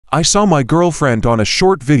I saw my girlfriend on a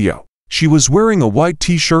short video. She was wearing a white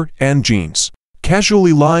t-shirt and jeans,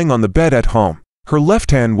 casually lying on the bed at home. Her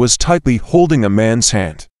left hand was tightly holding a man's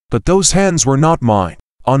hand, but those hands were not mine.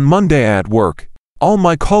 On Monday at work, all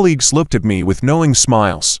my colleagues looked at me with knowing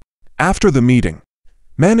smiles. After the meeting,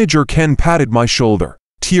 Manager Ken patted my shoulder.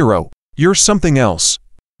 "Tiro, you're something else.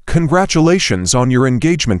 Congratulations on your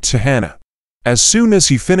engagement to Hannah." As soon as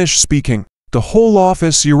he finished speaking, the whole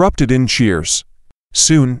office erupted in cheers.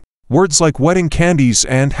 Soon, words like wedding candies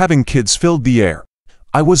and having kids filled the air.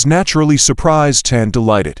 I was naturally surprised and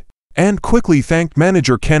delighted, and quickly thanked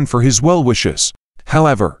Manager Ken for his well wishes.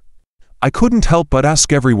 However, I couldn't help but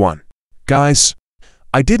ask everyone, "Guys,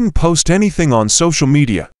 I didn't post anything on social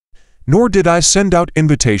media, nor did I send out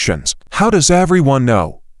invitations. How does everyone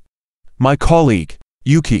know?" My colleague,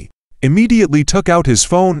 Yuki, immediately took out his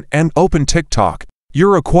phone and opened TikTok.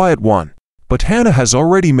 "You're a quiet one, but Hannah has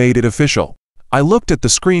already made it official." I looked at the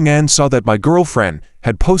screen and saw that my girlfriend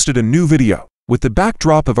had posted a new video with the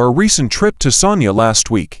backdrop of our recent trip to Sonia last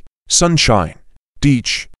week. Sunshine,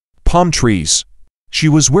 beach, palm trees. She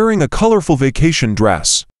was wearing a colorful vacation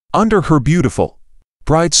dress. Under her beautiful,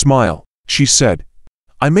 bright smile, she said,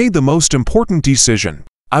 "I made the most important decision.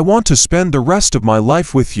 I want to spend the rest of my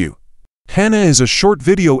life with you." Hannah is a short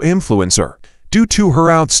video influencer. Due to her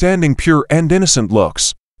outstanding pure and innocent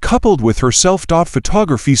looks, coupled with her self-taught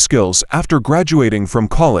photography skills after graduating from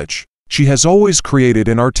college, she has always created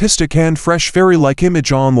an artistic and fresh fairy-like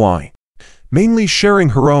image online, mainly sharing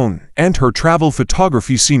her own and her travel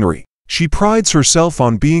photography scenery. She prides herself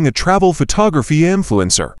on being a travel photography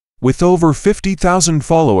influencer, with over 50,000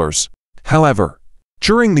 followers. However,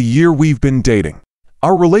 during the year we've been dating,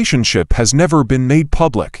 our relationship has never been made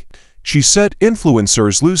public. She said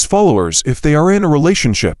influencers lose followers if they are in a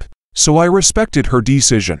relationship, so I respected her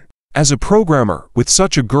decision. As a programmer with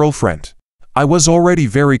such a girlfriend, I was already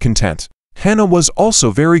very content. Hannah was also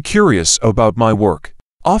very curious about my work,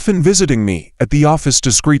 often visiting me at the office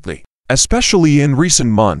discreetly. Especially in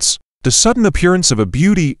recent months, the sudden appearance of a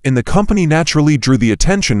beauty in the company naturally drew the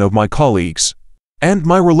attention of my colleagues, and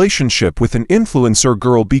my relationship with an influencer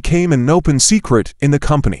girl became an open secret in the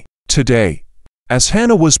company. Today, as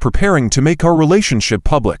Hannah was preparing to make our relationship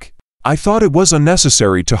public, I thought it was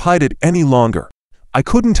unnecessary to hide it any longer. I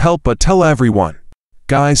couldn't help but tell everyone,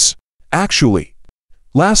 "Guys, actually,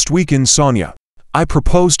 last week in Sonia, I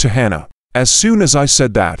proposed to Hannah." As soon as I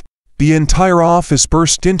said that, the entire office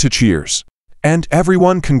burst into cheers, and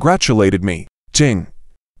everyone congratulated me. Ding!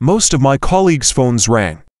 Most of my colleagues' phones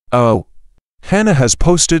rang. "Oh, Hannah has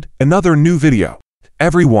posted another new video.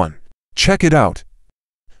 Everyone, check it out."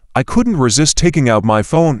 I couldn't resist taking out my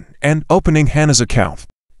phone and opening Hannah's account,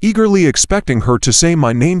 eagerly expecting her to say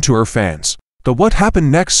my name to her fans. But what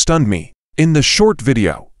happened next stunned me. In the short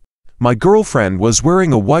video, my girlfriend was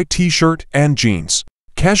wearing a white t-shirt and jeans,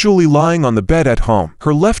 casually lying on the bed at home.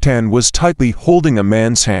 Her left hand was tightly holding a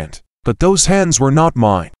man's hand, but those hands were not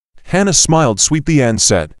mine. Hannah smiled sweetly and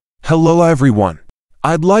said, "Hello everyone.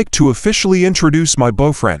 I'd like to officially introduce my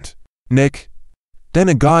boyfriend, Nick." Then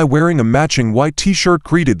a guy wearing a matching white t-shirt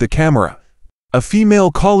greeted the camera. A female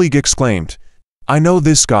colleague exclaimed, "I know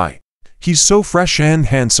this guy. He's so fresh and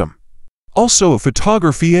handsome. Also a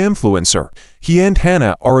photography influencer. He and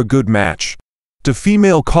Hannah are a good match." The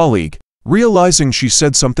female colleague, realizing she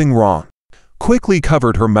said something wrong, quickly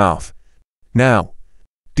covered her mouth. Now,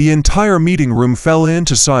 the entire meeting room fell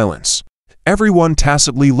into silence. Everyone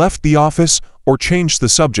tacitly left the office or changed the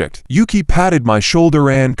subject. Yuki patted my shoulder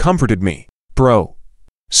and comforted me. "Bro,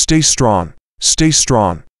 stay strong. Stay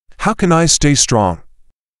strong." How can I stay strong?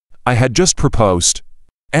 I had just proposed,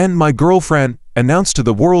 and my girlfriend announced to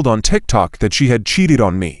the world on TikTok that she had cheated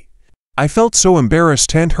on me. I felt so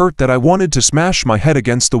embarrassed and hurt that I wanted to smash my head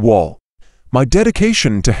against the wall. My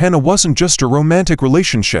dedication to Hannah wasn't just a romantic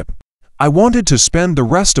relationship. I wanted to spend the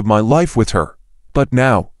rest of my life with her. But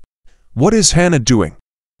now, what is Hannah doing?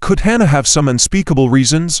 Could Hannah have some unspeakable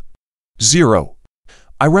reasons? 0.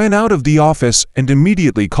 I ran out of the office and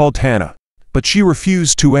immediately called Hannah, but she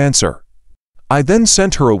refused to answer. I then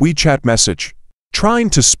sent her a WeChat message, trying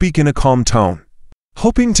to speak in a calm tone,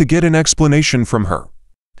 hoping to get an explanation from her.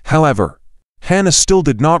 However, Hannah still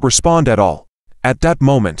did not respond at all. At that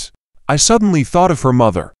moment, I suddenly thought of her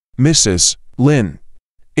mother, Mrs. Lin.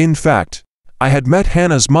 In fact, I had met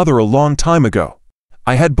Hannah's mother a long time ago.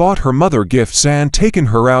 I had bought her mother gifts and taken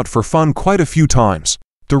her out for fun quite a few times.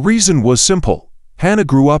 The reason was simple. Hannah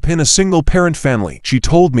grew up in a single-parent family. She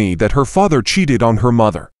told me that her father cheated on her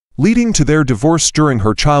mother, leading to their divorce during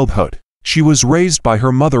her childhood. She was raised by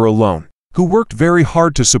her mother alone, who worked very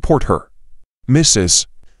hard to support her. Mrs.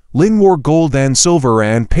 Lynn wore gold and silver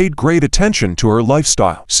and paid great attention to her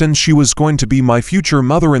lifestyle since she was going to be my future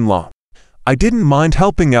mother-in-law. I didn't mind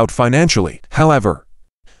helping out financially, however.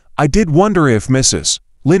 I did wonder if Mrs.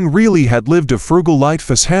 Lynn really had lived a frugal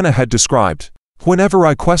life as Hannah had described. Whenever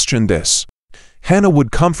I questioned this, Hannah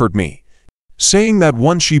would comfort me, saying that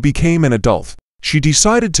once she became an adult, she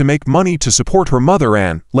decided to make money to support her mother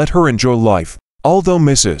and let her enjoy life. Although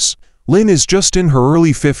Mrs. Lynn is just in her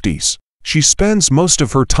early 50s, she spends most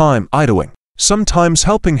of her time idling, sometimes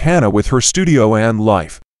helping Hannah with her studio and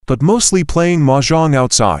life, but mostly playing mahjong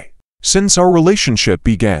outside. Since our relationship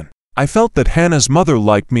began, I felt that Hannah's mother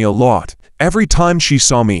liked me a lot. Every time she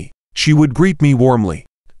saw me, she would greet me warmly,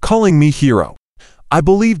 calling me hero. I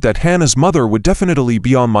believed that Hannah's mother would definitely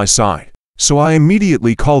be on my side, so I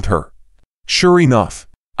immediately called her. Sure enough,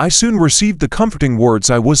 I soon received the comforting words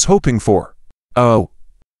I was hoping for. "Oh,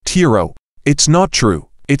 Tiro, it's not true.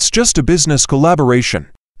 It's just a business collaboration."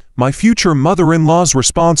 My future mother-in-law's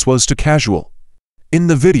response was too casual. In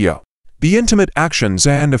the video, the intimate actions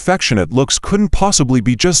and affectionate looks couldn't possibly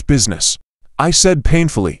be just business. I said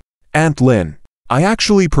painfully, "Aunt Lynn, I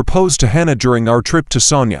actually proposed to Hannah during our trip to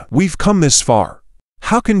Sonia. We've come this far.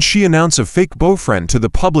 How can she announce a fake boyfriend to the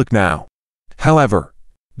public now?" However,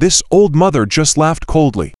 this old mother just laughed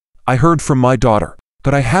coldly. "I heard from my daughter,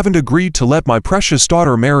 but I haven't agreed to let my precious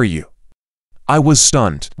daughter marry you." I was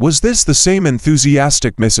stunned. Was this the same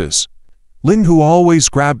enthusiastic Mrs. Lynn who always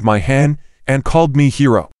grabbed my hand and called me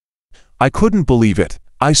hero? I couldn't believe it.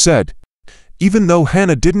 I said, even though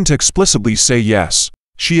Hannah didn't explicitly say yes,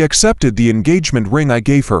 she accepted the engagement ring I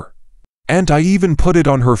gave her. And I even put it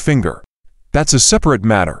on her finger. That's a separate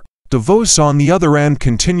matter. The voice on the other end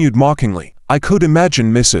continued mockingly. I could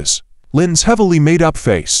imagine Mrs. Lynn's heavily made-up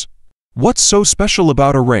face. "What's so special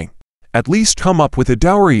about a ring? At least come up with a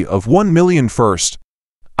dowry of 1 million first."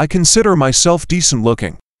 I consider myself decent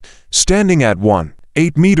looking, standing at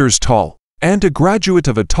 1.8 meters tall, and a graduate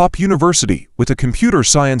of a top university with a computer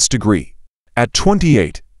science degree. At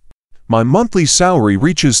 28, my monthly salary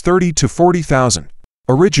reaches 30 to 40,000.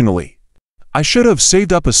 Originally, I should have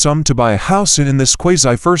saved up a sum to buy a house in this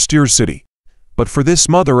quasi-first-tier city. But for this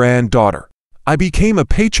mother and daughter, I became a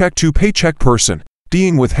paycheck-to-paycheck person.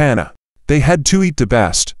 Dealing with Hannah, they had to eat the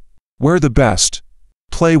best, wear the best,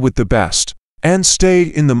 play with the best, and stay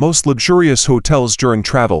in the most luxurious hotels during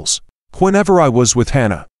travels. Whenever I was with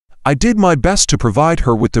Hannah, I did my best to provide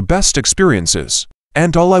her with the best experiences,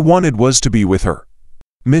 and all I wanted was to be with her.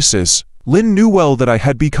 Mrs. Lynn knew well that I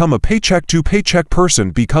had become a paycheck-to-paycheck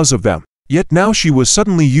person because of them, yet now she was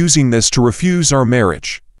suddenly using this to refuse our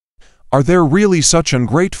marriage. Are there really such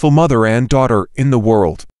ungrateful mother and daughter in the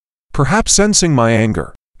world? Perhaps sensing my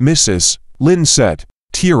anger, Mrs. Lynn said,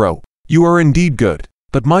 "Tiro, you are indeed good,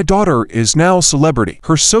 but my daughter is now a celebrity.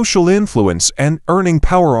 Her social influence and earning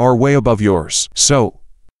power are way above yours. So,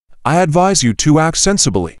 I advise you to act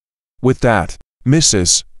sensibly." With that,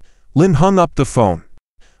 Mrs. Lynn hung up the phone.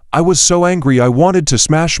 I was so angry I wanted to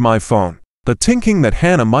smash my phone, but thinking that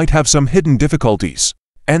Hannah might have some hidden difficulties,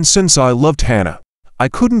 and since I loved Hannah, I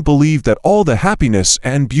couldn't believe that all the happiness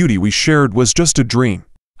and beauty we shared was just a dream.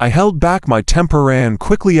 I held back my temper and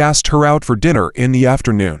quickly asked her out for dinner in the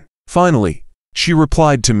afternoon. Finally, she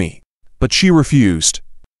replied to me, but she refused,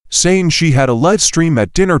 saying she had a live stream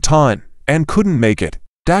at dinner time and couldn't make it.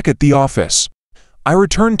 Back at the office, I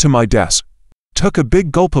returned to my desk, took a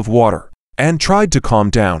big gulp of water, and tried to calm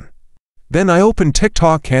down. Then I opened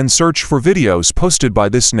TikTok and searched for videos posted by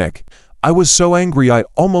this Nick. I was so angry I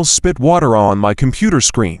almost spit water on my computer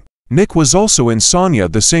screen. Nick was also in Sonia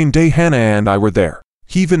the same day Hannah and I were there.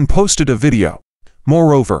 He even posted a video.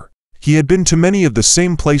 Moreover, he had been to many of the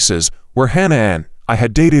same places where Hannah and I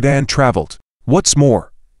had dated and traveled. What's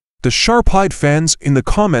more, the sharp-eyed fans in the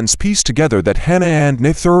comments pieced together that Hannah and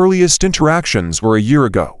Nick's earliest interactions were a year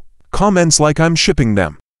ago. Comments like "I'm shipping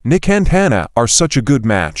them. Nick and Hannah are such a good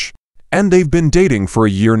match. And they've been dating for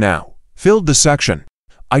a year now," filled the section.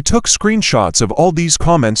 I took screenshots of all these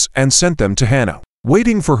comments and sent them to Hannah,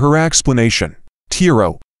 waiting for her explanation.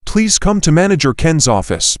 "Tiro, please come to Manager Ken's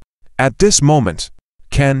office." At this moment,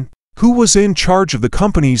 Ken, who was in charge of the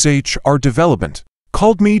company's HR development,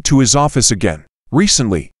 called me to his office again.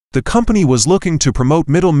 Recently, the company was looking to promote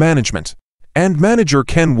middle management, and Manager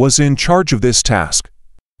Ken was in charge of this task.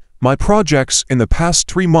 My projects in the past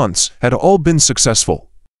 3 months had all been successful,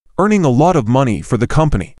 earning a lot of money for the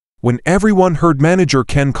company. When everyone heard Manager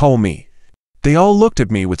Ken call me, they all looked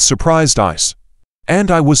at me with surprised eyes.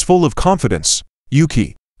 And I was full of confidence.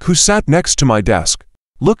 Yuki, who sat next to my desk,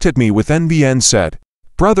 looked at me with envy and said,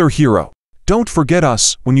 "Brother hero, don't forget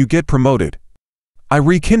us when you get promoted." I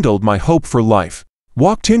rekindled my hope for life,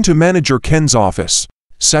 walked into Manager Ken's office,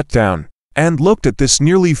 sat down, and looked at this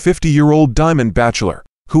nearly 50-year-old diamond bachelor,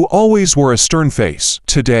 who always wore a stern face.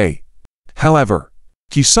 Today, however,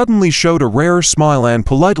 he suddenly showed a rare smile and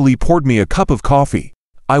politely poured me a cup of coffee.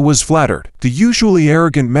 I was flattered. The usually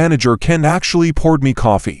arrogant manager Ken actually poured me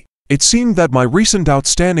coffee. It seemed that my recent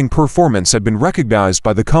outstanding performance had been recognized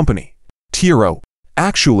by the company. Tiro,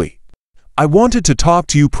 actually, I wanted to talk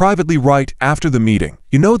to you privately right after the meeting.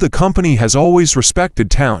 You know, the company has always respected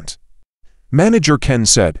talent, Manager Ken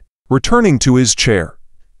said, returning to his chair.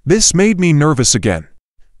 This made me nervous again,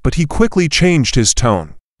 but he quickly changed his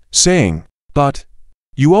tone, saying, but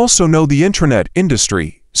you also know the intranet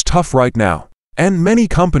industry is tough right now, and many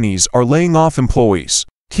companies are laying off employees.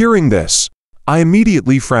 Hearing this, I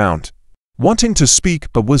immediately frowned, wanting to speak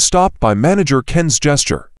but was stopped by Manager Ken's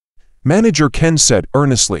gesture. Manager Ken said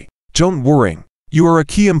earnestly, don't worry, you are a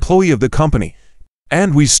key employee of the company,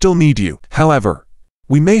 and we still need you. However,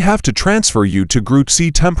 we may have to transfer you to Group C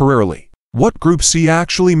temporarily. What Group C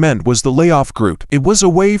actually meant was the layoff group. It was a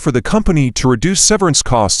way for the company to reduce severance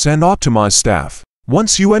costs and optimize staff.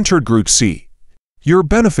 Once you entered Group C, your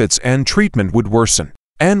benefits and treatment would worsen,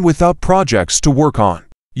 and without projects to work on,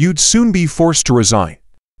 you'd soon be forced to resign.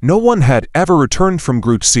 No one had ever returned from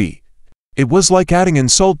Group C. It was like adding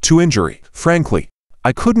insult to injury. Frankly,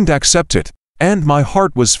 I couldn't accept it, and my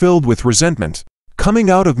heart was filled with resentment. Coming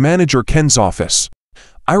out of Manager Ken's office,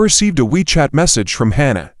 I received a WeChat message from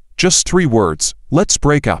Hannah. Just 3 words, let's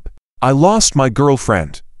break up. I lost my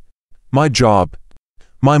girlfriend, my job,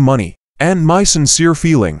 my money, and my sincere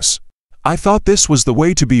feelings. I thought this was the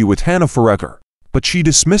way to be with Hannah forever, but she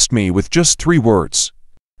dismissed me with just 3 words.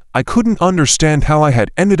 I couldn't understand how I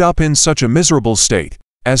had ended up in such a miserable state.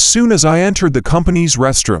 As soon as I entered the company's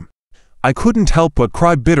restroom, I couldn't help but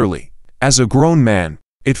cry bitterly. As a grown man,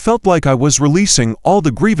 it felt like I was releasing all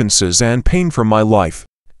the grievances and pain from my life.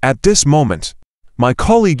 At this moment, my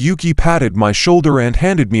colleague Yuki patted my shoulder and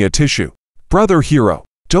handed me a tissue. Brother Hiro,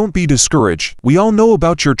 don't be discouraged. We all know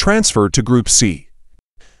about your transfer to Group C.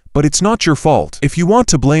 But it's not your fault. If you want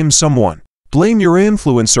to blame someone, blame your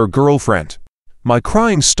influencer girlfriend. My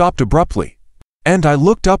crying stopped abruptly, and I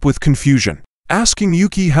looked up with confusion, asking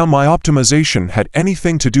Yuki how my optimization had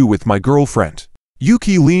anything to do with my girlfriend.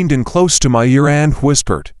 Yuki leaned in close to my ear and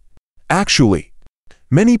whispered, actually,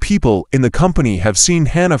 many people in the company have seen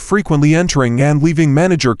Hannah frequently entering and leaving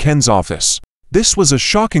Manager Ken's office. This was a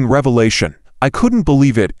shocking revelation. I couldn't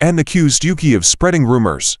believe it and accused Yuki of spreading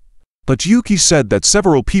rumors. But Yuki said that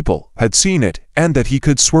several people had seen it and that he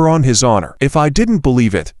could swear on his honor. If I didn't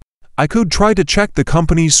believe it, I could try to check the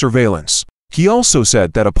company's surveillance. He also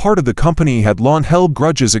said that a part of the company had long held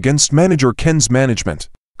grudges against Manager Ken's management.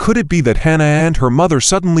 Could it be that Hannah and her mother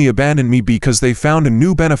suddenly abandoned me because they found a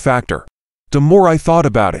new benefactor? The more I thought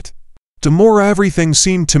about it, the more everything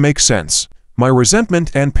seemed to make sense. My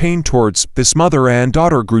resentment and pain towards this mother and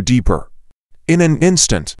daughter grew deeper. In an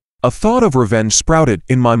instant, a thought of revenge sprouted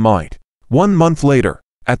in my mind. 1 month later,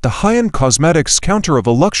 at the high-end cosmetics counter of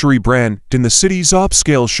a luxury brand in the city's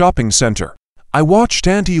upscale shopping center, I watched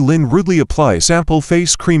Auntie Lynn rudely apply sample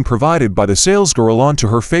face cream provided by the salesgirl onto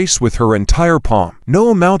her face with her entire palm. No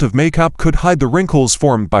amount of makeup could hide the wrinkles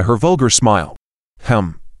formed by her vulgar smile.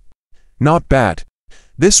 Not bad.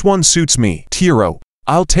 This one suits me. Tiro,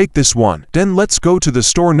 I'll take this one. Then let's go to the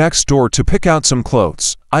store next door to pick out some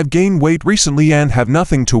clothes. I've gained weight recently and have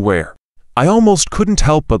nothing to wear. I almost couldn't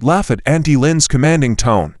help but laugh at Auntie Lynn's commanding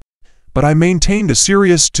tone, but I maintained a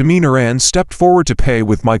serious demeanor and stepped forward to pay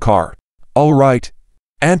with my card. All right,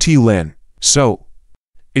 Auntie Lynn, so,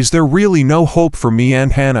 is there really no hope for me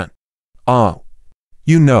and Hannah?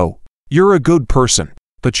 You know, you're a good person,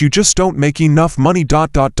 but you just don't make enough money.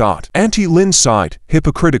 Auntie Lynn sighed,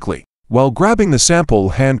 hypocritically, while grabbing the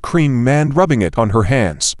sample hand cream and rubbing it on her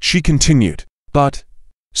hands. She continued, but,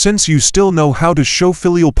 since you still know how to show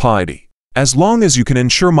filial piety, as long as you can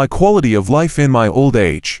ensure my quality of life in my old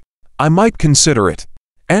age, I might consider it.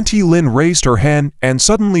 Auntie Lynn raised her hand and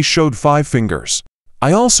suddenly showed 5 fingers.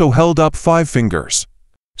 I also held up 5 fingers,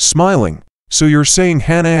 smiling. So you're saying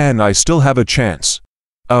Hannah and I still have a chance?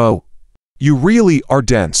 Oh, you really are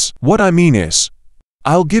dense. What I mean is,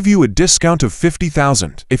 I'll give you a discount of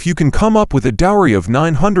 50,000 if you can come up with a dowry of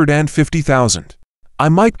 950,000. I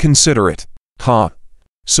might consider it.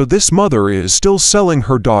 So this mother is still selling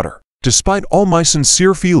her daughter, despite all my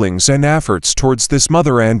sincere feelings and efforts towards this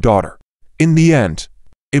mother and daughter. In the end,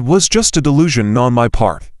 it was just a delusion on my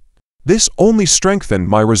part. This only strengthened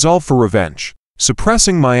my resolve for revenge.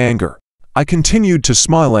 Suppressing my anger, I continued to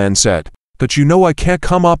smile and said, but you know I can't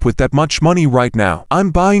come up with that much money right now.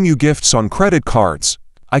 I'm buying you gifts on credit cards.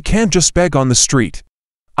 I can't just beg on the street.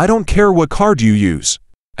 I don't care what card you use.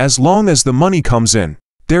 As long as the money comes in,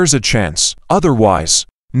 There's a chance. Otherwise,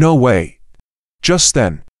 no way. Just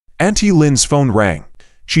then, Auntie Lynn's phone rang.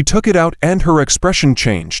 She took it out and her expression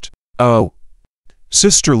changed. Oh.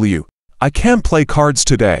 Sister Liu, I can't play cards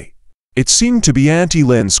today. It seemed to be Auntie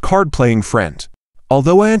Lynn's card-playing friend.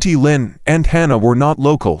 Although Auntie Lynn and Hannah were not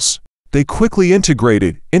locals, they quickly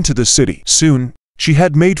integrated into the city. Soon, she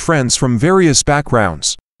had made friends from various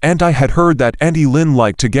backgrounds, and I had heard that Auntie Lynn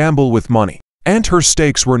liked to gamble with money, and her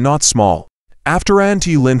stakes were not small. After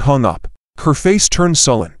Auntie Lynn hung up, her face turned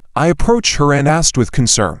sullen. I approached her and asked with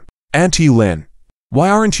concern, Auntie Lynn,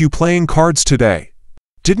 why aren't you playing cards today?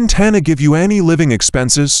 Didn't Hannah give you any living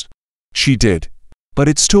expenses? She did. But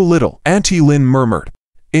it's too little, Auntie Lynn murmured.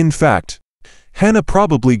 In fact, Hannah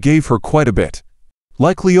probably gave her quite a bit.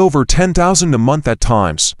 Likely over 10,000 a month at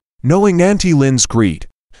times. Knowing Auntie Lynn's greed,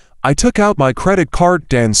 I took out my credit card.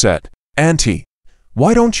 Dan said, Auntie,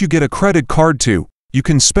 why don't you get a credit card too? You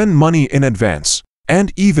can spend money in advance.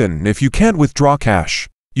 And even if you can't withdraw cash,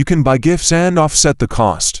 you can buy gifts and offset the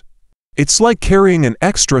cost. It's like carrying an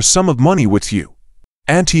extra sum of money with you.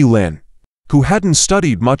 Auntie Lynn, who hadn't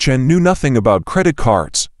studied much and knew nothing about credit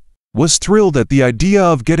cards, was thrilled at the idea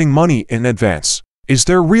of getting money in advance. Is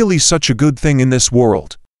there really such a good thing in this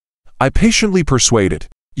world? I patiently persuaded,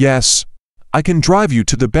 yes, I can drive you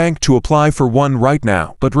to the bank to apply for one right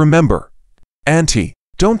now. But remember, Auntie,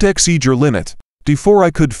 don't exceed your limit. Before I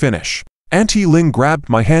could finish, Auntie Lynn grabbed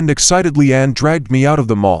my hand excitedly and dragged me out of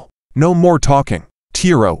the mall. No more talking.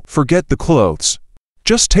 Tiro, forget the clothes.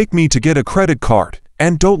 Just take me to get a credit card,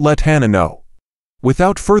 and don't let Hannah know.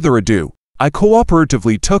 Without further ado, I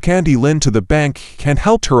cooperatively took Auntie Lynn to the bank and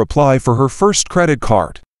helped her apply for her first credit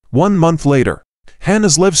card. 1 month later,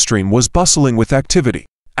 Hannah's livestream was bustling with activity.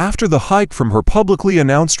 After the hike from her publicly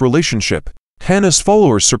announced relationship, Hannah's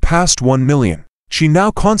followers surpassed 1 million. She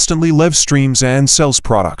now constantly livestreams and sells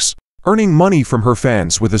products, earning money from her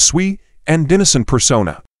fans with a sweet and innocent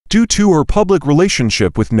persona. Due to her public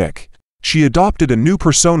relationship with Nick, she adopted a new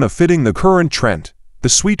persona fitting the current trend, the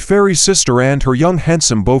sweet fairy sister and her young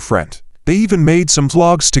handsome boyfriend. They even made some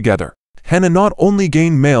vlogs together. Hannah not only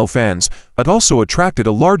gained male fans, but also attracted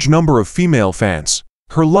a large number of female fans.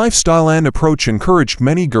 Her lifestyle and approach encouraged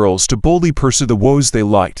many girls to boldly pursue the woes they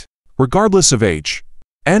liked, regardless of age,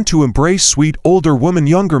 and to embrace sweet older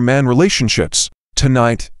woman-younger man relationships.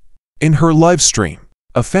 Tonight, in her livestream,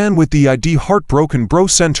 a fan with the ID Heartbroken Bro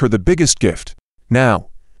sent her the biggest gift. Now,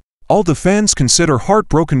 all the fans consider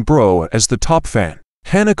Heartbroken Bro as the top fan.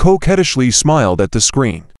 Hannah coquettishly smiled at the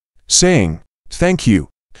screen, saying, "Thank you,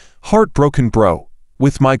 Heartbroken Bro.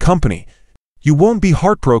 With my company, you won't be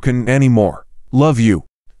heartbroken anymore. Love you.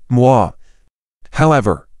 Moi."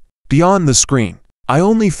 However, beyond the screen, I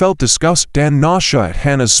only felt disgust and nausea at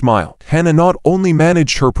Hannah's smile. Hannah not only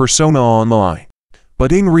managed her persona online,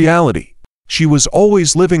 but in reality, she was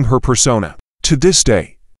always living her persona. To this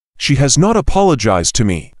day, she has not apologized to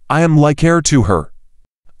me. I am like air to her.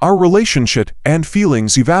 Our relationship and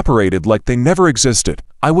feelings evaporated like they never existed.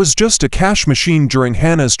 I was just a cash machine during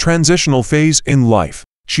Hannah's transitional phase in life.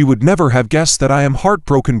 She would never have guessed that I am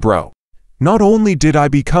Heartbroken Bro. Not only did I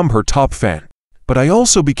become her top fan, but I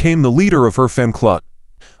also became the leader of her fan club.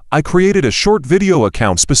 I created a short video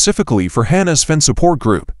account specifically for Hannah's fan support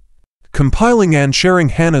group, compiling and sharing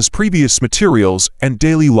Hannah's previous materials and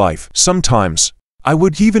daily life. Sometimes, I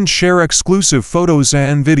would even share exclusive photos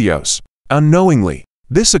and videos. Unknowingly,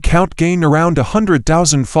 this account gained around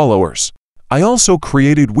 100,000 followers. I also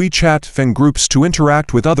created WeChat fan groups to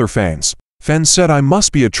interact with other fans. Fans said I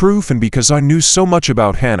must be a true fan because I knew so much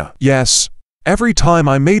about Hannah. Yes, every time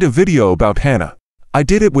I made a video about Hannah, I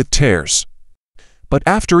did it with tears. But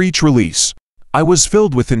after each release, I was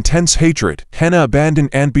filled with intense hatred. Hannah abandoned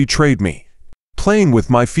and betrayed me, playing with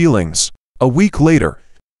my feelings. A week later,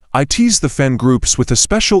 I teased the fan groups with a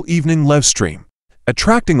special evening livestream,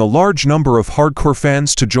 attracting a large number of hardcore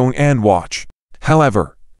fans to join and watch.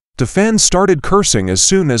 However, the fans started cursing as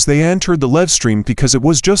soon as they entered the livestream because it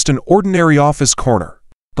was just an ordinary office corner.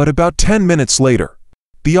 But about 10 minutes later,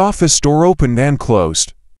 the office door opened and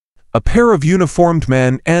closed. A pair of uniformed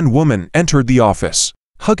man and woman entered the office,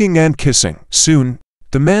 hugging and kissing. Soon,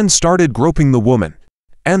 the man started groping the woman,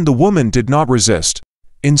 and the woman did not resist,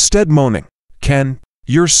 instead moaning, "Ken,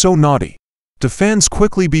 you're so naughty." The fans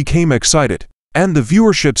quickly became excited, and the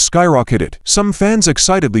viewership skyrocketed. Some fans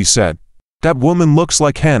excitedly said, "That woman looks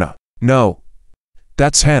like Hannah." No,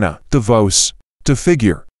 that's Hannah. The voice, the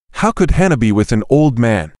figure. How could Hannah be with an old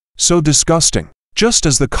man? So disgusting. Just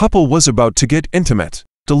as the couple was about to get intimate,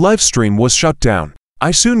 the livestream was shut down.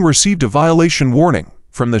 I soon received a violation warning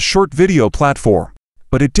from the short video platform,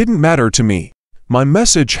 but it didn't matter to me. My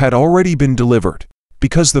message had already been delivered.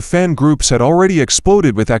 Because the fan groups had already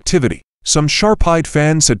exploded with activity, some sharp-eyed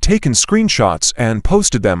fans had taken screenshots and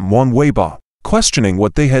posted them on Weibo, questioning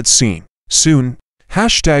what they had seen. Soon,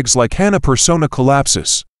 hashtags like Hannah persona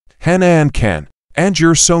collapses, Hannah and Ken, and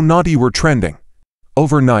You're So Naughty were trending.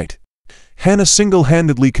 Overnight, Hannah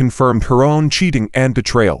single-handedly confirmed her own cheating and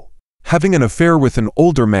betrayal, having an affair with an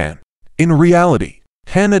older man. In reality,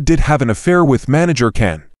 Hannah did have an affair with manager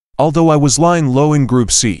Ken. Although I was lying low in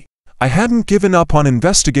Group C, I hadn't given up on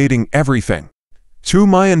investigating everything. Through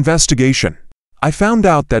my investigation, I found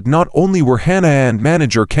out that not only were Hannah and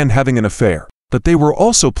manager Ken having an affair, but they were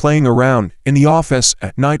also playing around in the office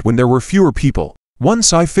at night when there were fewer people.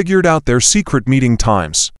 Once I figured out their secret meeting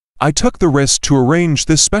times, I took the risk to arrange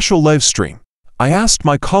this special live stream. I asked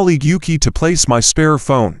my colleague Yuki to place my spare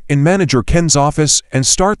phone in manager Ken's office and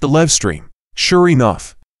start the live stream. Sure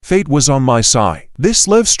enough, fate was on my side. This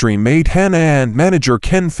live stream made Hannah and manager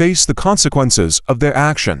Ken face the consequences of their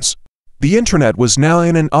actions. The internet was now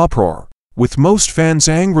in an uproar, with most fans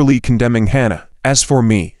angrily condemning Hannah. As for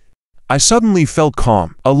me, I suddenly felt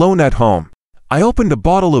calm. Alone at home, I opened a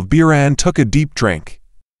bottle of beer and took a deep drink.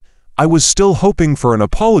 I was still hoping for an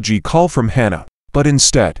apology call from Hannah, but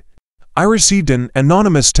instead, I received an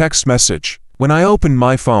anonymous text message. When I opened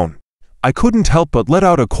my phone, I couldn't help but let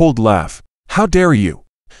out a cold laugh. How dare you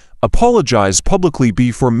apologize publicly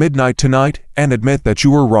before midnight tonight and admit that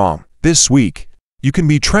you were wrong. This week, you can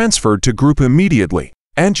be transferred to Group immediately,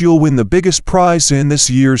 and you'll win the biggest prize in this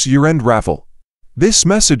year's year-end raffle. This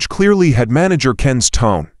message clearly had manager Ken's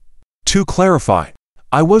tone. To clarify,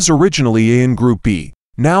 I was originally in Group B,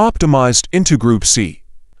 now optimized into Group C.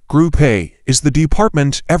 Group A is the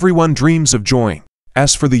department everyone dreams of joining.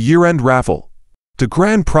 As for the year-end raffle, the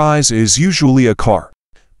grand prize is usually a car,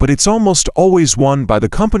 but it's almost always won by the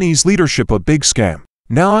company's leadership, a big scam.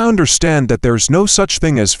 Now I understand that there's no such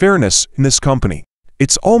thing as fairness in this company.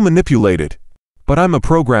 It's all manipulated. But I'm a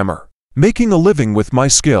programmer, making a living with my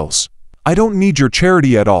skills. I don't need your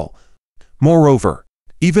charity at all. Moreover,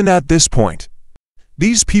 even at this point,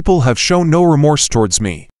 these people have shown no remorse towards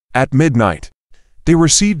me. At midnight, they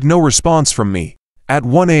received no response from me. At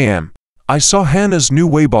 1 a.m., I saw Hannah's new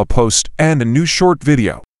Weibo post and a new short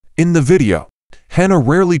video. In the video, Hannah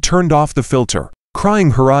rarely turned off the filter,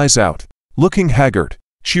 crying her eyes out, looking haggard.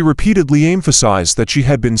 She repeatedly emphasized that she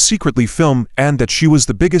had been secretly filmed and that she was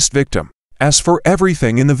the biggest victim. As for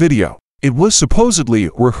everything in the video, it was supposedly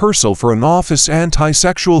a rehearsal for an office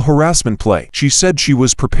anti-sexual harassment play. She said she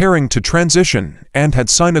was preparing to transition and had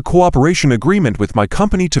signed a cooperation agreement with my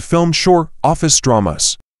company to film short office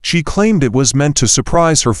dramas. She claimed it was meant to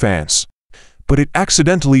surprise her fans, but it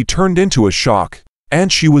accidentally turned into a shock,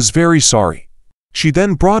 and she was very sorry. She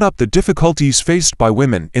then brought up the difficulties faced by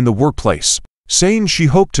women in the workplace, saying she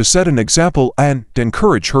hoped to set an example and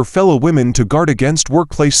encourage her fellow women to guard against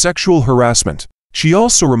workplace sexual harassment. She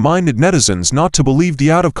also reminded netizens not to believe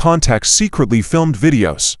the out-of-context secretly filmed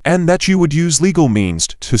videos, and that she would use legal means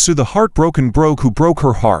to sue the heartbroken bro who broke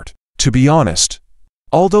her heart. To be honest,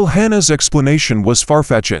 although Hannah's explanation was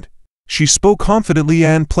far-fetched, she spoke confidently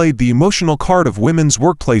and played the emotional card of women's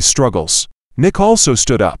workplace struggles. Nick also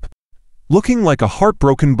stood up, looking like a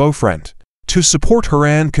heartbroken boyfriend, to support her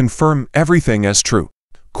and confirm everything as true.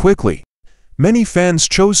 Quickly, many fans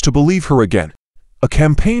chose to believe her again. A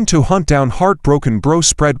campaign to hunt down heartbroken bro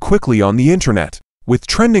spread quickly on the internet, with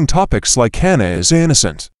trending topics like Hannah is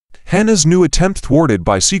innocent, Hannah's new attempt thwarted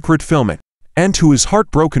by secret filming, and who is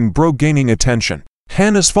heartbroken bro gaining attention.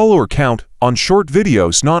 Hannah's follower count on short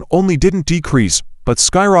videos not only didn't decrease, but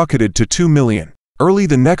skyrocketed to 2 million. Early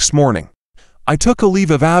the next morning, I took a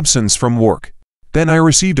leave of absence from work. Then I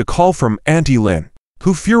received a call from Auntie Lynn,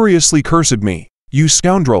 who furiously cursed me. "You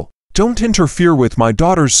scoundrel! Don't interfere with my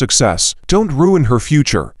daughter's success. Don't ruin her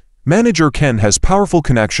future. Manager Ken has powerful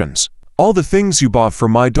connections. All the things you bought for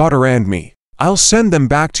my daughter and me, I'll send them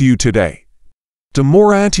back to you today." The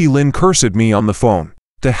more Auntie Lynn cursed me on the phone,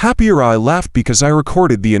 the happier I laughed because I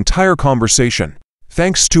recorded the entire conversation.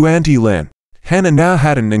 Thanks to Auntie Lynn, Hannah now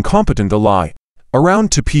had an incompetent ally.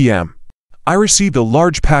 Around 2 p.m., I received a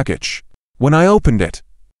large package. When I opened it,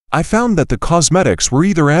 I found that the cosmetics were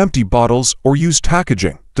either empty bottles or used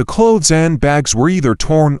packaging. The clothes and bags were either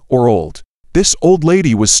torn or old. This old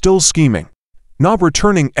lady was still scheming, not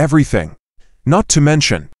returning everything. Not to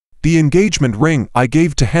mention, the engagement ring I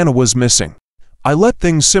gave to Hannah was missing. I let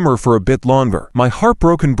things simmer for a bit longer. My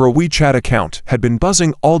heartbroken bro WeChat account had been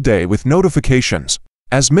buzzing all day with notifications.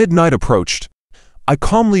 As midnight approached, I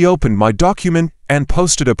calmly opened my document and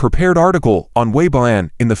posted a prepared article on Weibo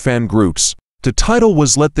and in the fan groups. The title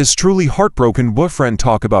was "Let This Truly Heartbroken Boyfriend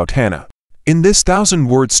Talk About Hannah." In this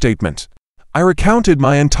 1,000-word statement, I recounted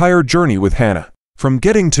my entire journey with Hannah. From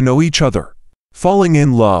getting to know each other, falling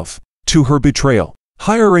in love, to her betrayal,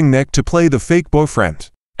 hiring Nick to play the fake boyfriend,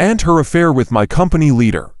 and her affair with my company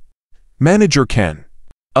leader, Manager Ken.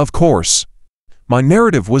 Of course, my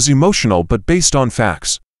narrative was emotional but based on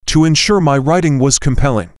facts. To ensure my writing was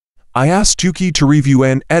compelling, I asked Yuki to review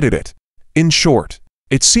and edit it. In short,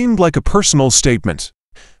 it seemed like a personal statement,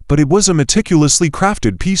 but it was a meticulously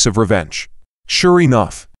crafted piece of revenge. Sure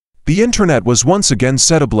enough, the internet was once again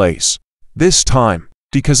set ablaze. This time,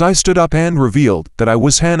 because I stood up and revealed that I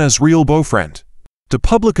was Hannah's real boyfriend. The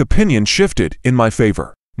public opinion shifted in my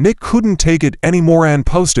favor. Nick couldn't take it anymore and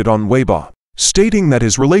posted on Weibo, stating that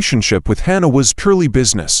his relationship with Hannah was purely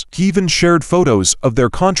business. He even shared photos of their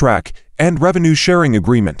contract and revenue-sharing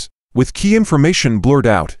agreement, with key information blurred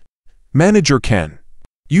out. Manager Ken,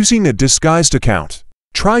 using a disguised account,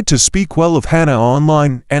 tried to speak well of Hannah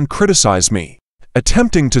online and criticize me,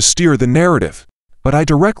 attempting to steer the narrative, but I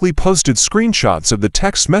directly posted screenshots of the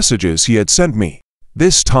text messages he had sent me.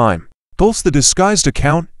 This time, both the disguised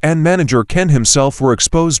account and Manager Ken himself were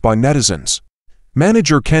exposed by netizens.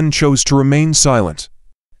 Manager Ken chose to remain silent.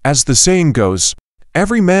 As the saying goes,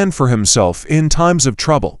 every man for himself in times of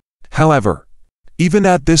trouble. However, even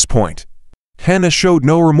at this point, Hannah showed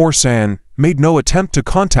no remorse and made no attempt to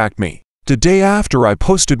contact me. The day after I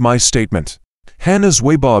posted my statement, Hannah's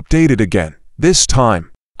Weibo updated again, this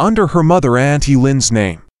time under her mother Auntie Lynn's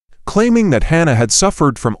name, claiming that Hannah had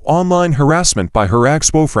suffered from online harassment by her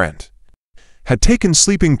ex-boyfriend, had taken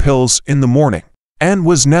sleeping pills in the morning, and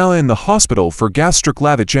was now in the hospital for gastric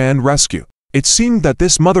lavage and rescue. It seemed that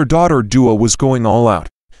this mother-daughter duo was going all out.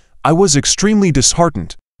 I was extremely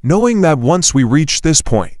disheartened, knowing that once we reached this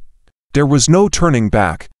point, there was no turning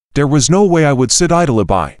back. There was no way I would sit idle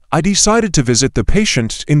by. I decided to visit the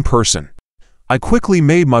patient in person. I quickly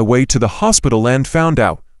made my way to the hospital and found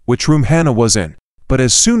out which room Hannah was in. But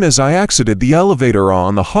as soon as I exited the elevator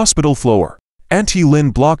on the hospital floor, Auntie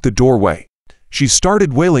Lynn blocked the doorway. She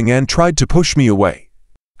started wailing and tried to push me away.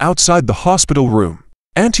 Outside the hospital room,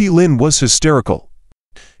 Auntie Lynn was hysterical,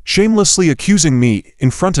 shamelessly accusing me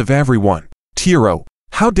in front of everyone. "Tiro,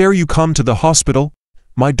 how dare you come to the hospital?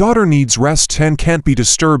 My daughter needs rest and can't be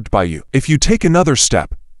disturbed by you. If you take another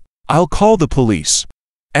step, I'll call the police."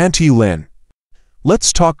 Auntie Lynn,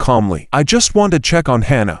 let's talk calmly. I just want to check on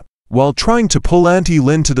Hannah. While trying to pull Auntie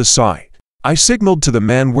Lynn to the side, I signaled to the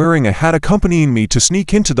man wearing a hat accompanying me to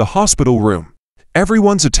sneak into the hospital room.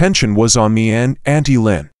 Everyone's attention was on me and Auntie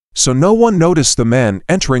Lynn, so no one noticed the man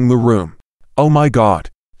entering the room. Oh my God,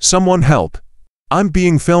 someone help. I'm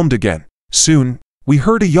being filmed again. Soon, we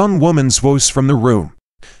heard a young woman's voice from the room.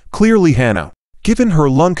 Clearly Hannah, given her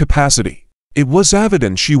lung capacity. It was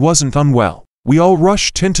evident she wasn't unwell. We all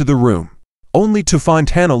rushed into the room, only to find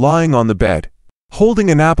Hannah lying on the bed,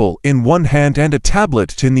 holding an apple in one hand and a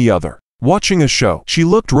tablet in the other, watching a show. She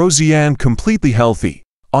looked rosy and completely healthy.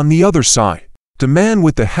 On the other side, the man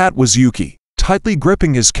with the hat was Yuki, tightly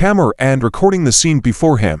gripping his camera and recording the scene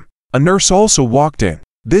before him. A nurse also walked in.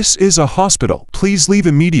 "This is a hospital. Please leave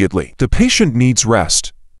immediately. The patient needs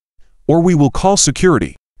rest, or we will call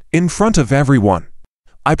security." In front of everyone,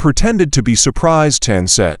 I pretended to be surprised and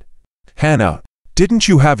said, "Hannah, didn't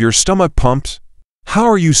you have your stomach pumped? How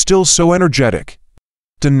are you still so energetic?"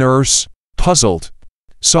 The nurse, puzzled,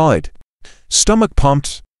 saw it. "Stomach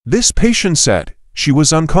pumped?" This patient said she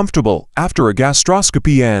was uncomfortable after a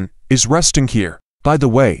gastroscopy and is resting here. "By the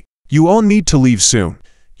way, you all need to leave soon.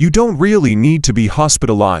 You don't really need to be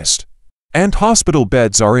hospitalized. And hospital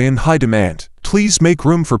beds are in high demand. Please make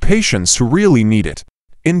room for patients who really need it."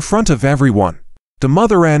 In front of everyone, the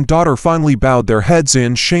mother and daughter finally bowed their heads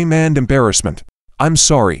in shame and embarrassment. "I'm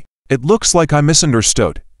sorry, it looks like I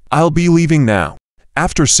misunderstood. I'll be leaving now."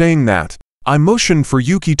 After saying that, I motioned for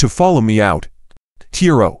Yuki to follow me out.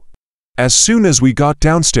 "Tiro." As soon as we got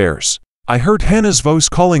downstairs, I heard Hannah's voice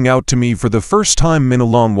calling out to me for the first time in a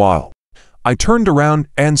long while. I turned around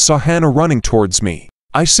and saw Hannah running towards me.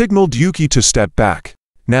 I signaled Yuki to step back.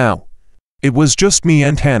 Now, it was just me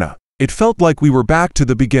and Hannah. It felt like we were back to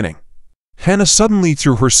the beginning. Hannah suddenly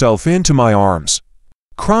threw herself into my arms,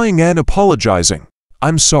 crying and apologizing.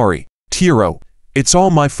 "I'm sorry, Tiro. It's all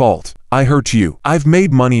my fault. I hurt you. I've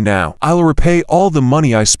made money now. I'll repay all the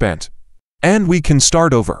money I spent. And we can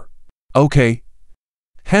start over. Okay?"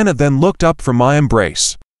 Hannah then looked up from my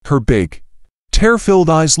embrace, her big, tear-filled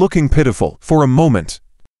eyes looking pitiful. For a moment,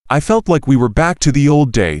 I felt like we were back to the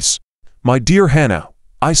old days. "My dear Hannah,"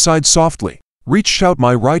 I sighed softly, reached out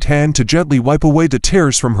my right hand to gently wipe away the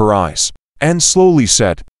tears from her eyes, and slowly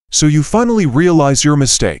said, "So you finally realize your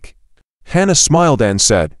mistake?" Hannah smiled and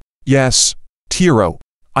said, "Yes, Tiro.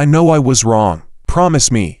 I know I was wrong.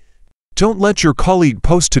 Promise me Don't let your colleague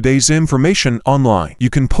post today's information online.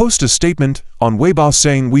 You can post a statement on Weibo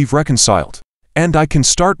saying we've reconciled, and I can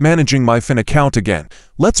start managing my Fin account again.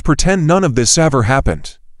 Let's pretend none of this ever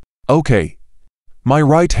happened. Okay. My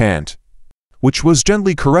right hand, which was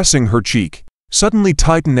gently caressing her cheek, suddenly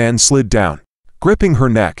tightened and slid down, gripping her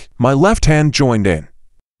neck. My left hand joined in,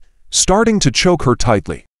 starting to choke her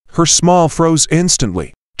tightly. Her smile froze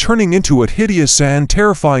instantly, turning into a hideous and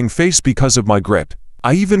terrifying face because of my grip.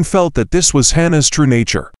 I even felt that this was Hannah's true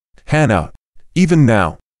nature. Hannah, even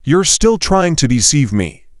now, you're still trying to deceive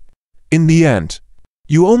me. In the end,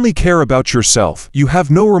 you only care about yourself. You have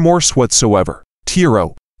no remorse whatsoever.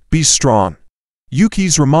 Tiro, be strong.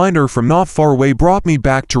 Yuki's reminder from not far away brought me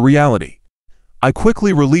back to reality. I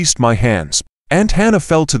quickly released my hands, and Hannah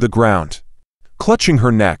fell to the ground. Clutching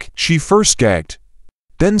her neck, she first gagged,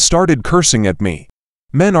 then started cursing at me.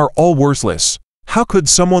 Men are all worthless. How could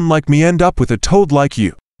someone like me end up with a toad like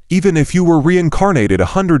you? Even if you were reincarnated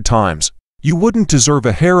 100 times, you wouldn't deserve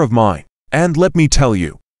a hair of mine. And let me tell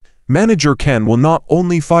you, Manager Ken will not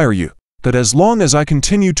only fire you, but as long as I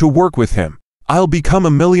continue to work with him, I'll become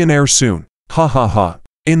a millionaire soon. Ha ha ha.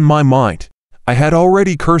 In my mind, I had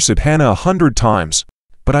already cursed Hannah 100 times,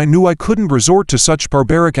 but I knew I couldn't resort to such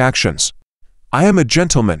barbaric actions. I am a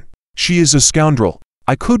gentleman. She is a scoundrel.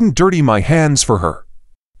 I couldn't dirty my hands for her.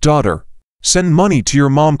 Daughter, send money to your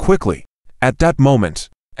mom quickly. At that moment,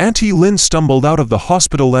 Auntie Lynn stumbled out of the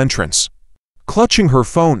hospital entrance, clutching her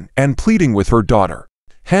phone and pleading with her daughter.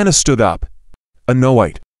 Hannah stood up,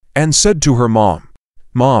 annoyed, and said to her mom,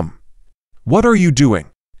 "Mom, what are you doing?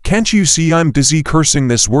 Can't you see I'm busy cursing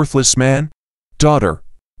this worthless man?" Daughter,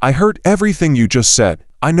 I heard everything you just said.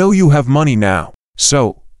 I know you have money now,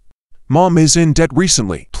 so Mom is in debt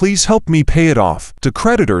recently. Please help me pay it off. The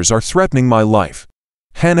creditors are threatening my life.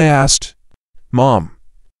 Hannah asked, Mom,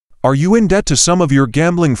 are you in debt to some of your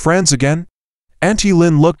gambling friends again? Auntie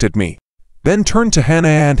Lynn looked at me, then turned to Hannah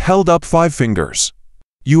and held up 5 fingers.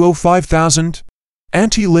 You owe 5,000?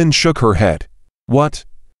 Auntie Lynn shook her head. What?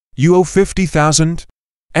 You owe 50,000?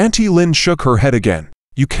 Auntie Lynn shook her head again.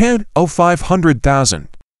 You can't owe 500,000,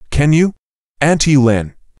 can you? Auntie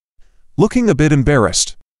Lynn, looking a bit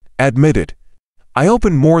embarrassed, admitted, I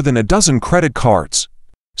opened more than a dozen credit cards,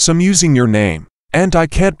 some using your name, and I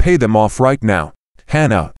can't pay them off right now.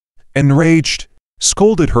 Hannah, enraged,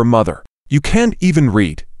 scolded her mother. You can't even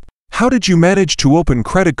read. How did you manage to open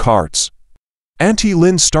credit cards? Auntie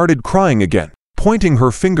Lynn started crying again, pointing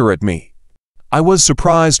her finger at me. I was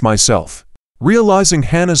surprised myself, realizing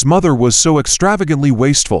Hannah's mother was so extravagantly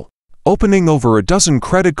wasteful, opening over a dozen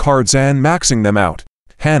credit cards and maxing them out.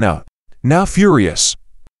 Hannah, now furious,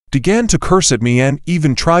 began to curse at me and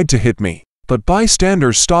even tried to hit me, but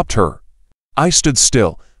bystanders stopped her. I stood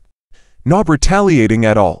still, not retaliating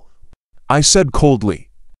at all. I said coldly,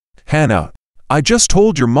 Hannah, I just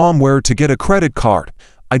told your mom where to get a credit card.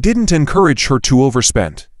 I didn't encourage her to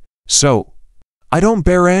overspend. So, I don't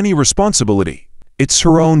bear any responsibility. It's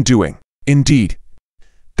her own doing. Indeed,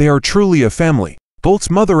 they are truly a family.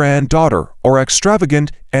 Both mother and daughter are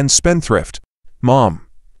extravagant and spendthrift. Mom,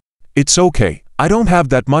 it's okay. I don't have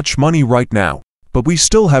that much money right now, but we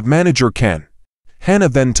still have Manager Ken. Hannah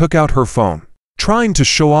then took out her phone, trying to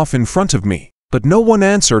show off in front of me, but no one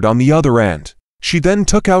answered on the other end. She then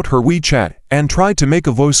took out her WeChat and tried to make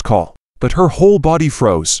a voice call, but her whole body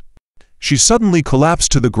froze. She suddenly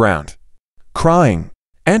collapsed to the ground, crying.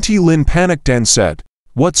 Auntie Lynn panicked and said,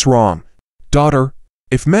 What's wrong? Daughter,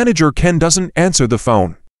 if Manager Ken doesn't answer the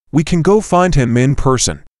phone, we can go find him in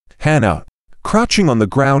person. Hannah, crouching on the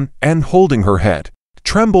ground and holding her head,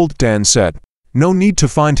 trembled and said, No need to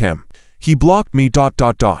find him. He blocked me.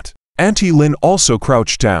 Auntie Lynn also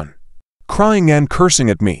crouched down, crying and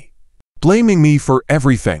cursing at me, blaming me for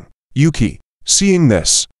everything. Yuki, seeing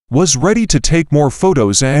this, was ready to take more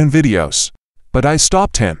photos and videos, but I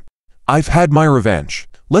stopped him. I've had my revenge.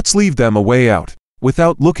 Let's leave them a way out.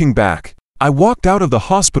 Without looking back, I walked out of the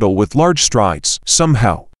hospital with large strides.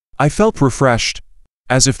 Somehow, I felt refreshed,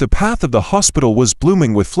 as if the path of the hospital was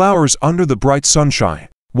blooming with flowers under the bright sunshine,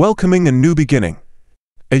 welcoming a new beginning.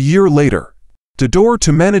 A year later, the door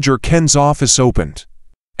to Manager Ken's office opened,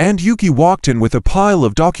 and Yuki walked in with a pile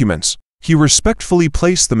of documents. He respectfully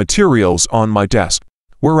placed the materials on my desk,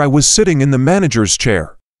 where I was sitting in the manager's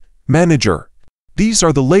chair. Manager, these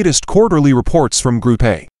are the latest quarterly reports from Group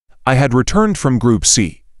A. I had returned from Group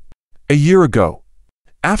C a year ago.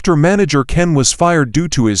 After Manager Ken was fired due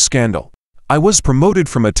to his scandal, I was promoted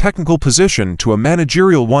from a technical position to a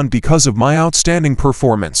managerial one because of my outstanding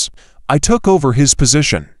performance. I took over his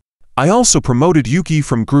position. I also promoted Yuki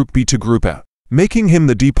from Group B to Group A, making him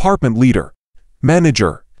the department leader.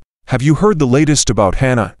 Manager, have you heard the latest about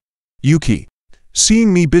Hannah? Yuki,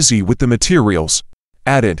 seeing me busy with the materials,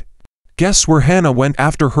 added, "Guess where Hannah went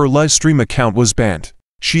after her livestream account was banned?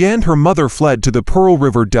 She and her mother fled to the Pearl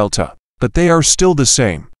River Delta, but they are still the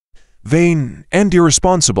same. Vain and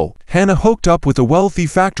irresponsible, Hannah hooked up with a wealthy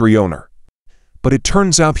factory owner. But it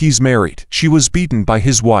turns out he's married. She was beaten by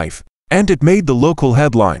his wife, and it made the local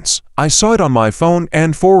headlines. I saw it on my phone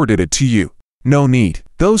and forwarded it to you. No need.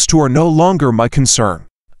 Those two are no longer my concern."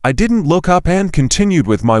 I didn't look up and continued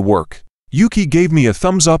with my work. Yuki gave me a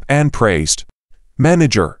thumbs up and praised,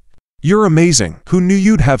 "Manager, you're amazing. Who knew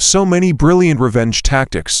you'd have so many brilliant revenge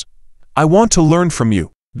tactics? I want to learn from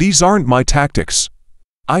you. These aren't my tactics."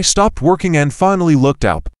 I stopped working and finally looked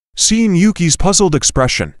up. Seeing Yuki's puzzled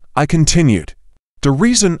expression, I continued, "The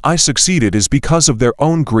reason I succeeded is because of their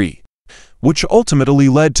own greed, which ultimately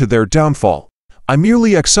led to their downfall. I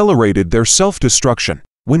merely accelerated their self-destruction.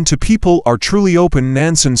 When two people are truly open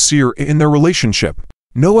and sincere in their relationship,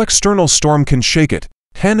 no external storm can shake it.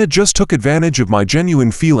 Hannah just took advantage of my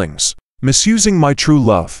genuine feelings, misusing my true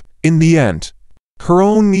love. In the end, her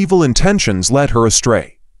own evil intentions led her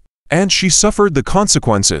astray, and she suffered the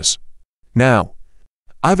consequences. Now,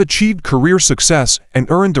 I've achieved career success and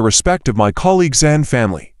earned the respect of my colleagues and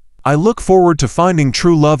family. I look forward to finding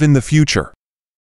true love in the future."